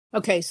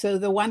Okay, so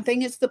the one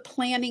thing is the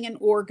planning and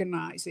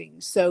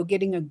organizing. So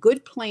getting a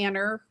good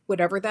planner,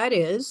 whatever that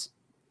is.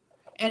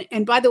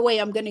 And by the way,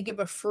 I'm going to give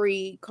a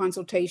free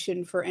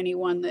consultation for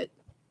anyone that,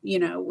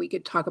 we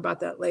could talk about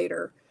that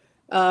later.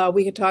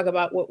 We could talk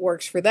about what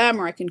works for them,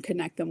 or I can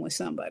connect them with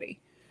somebody.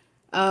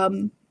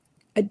 Um,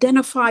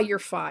 Identify your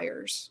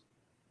fires.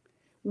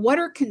 What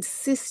are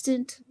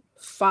consistent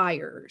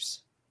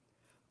fires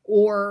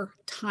or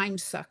time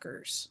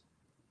suckers?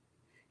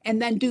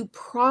 And then do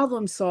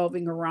problem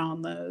solving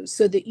around those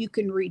so that you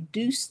can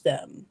reduce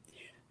them.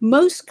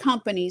 Most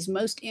companies,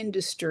 most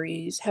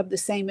industries have the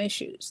same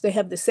issues. They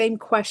have the same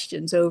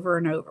questions over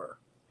and over.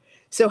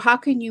 So, how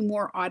can you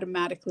more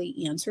automatically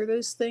answer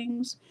those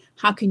things?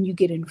 How can you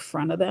get in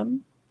front of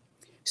them?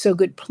 So,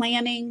 good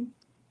planning,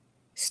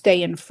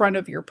 stay in front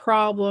of your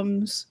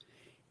problems,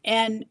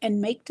 and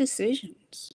make decisions.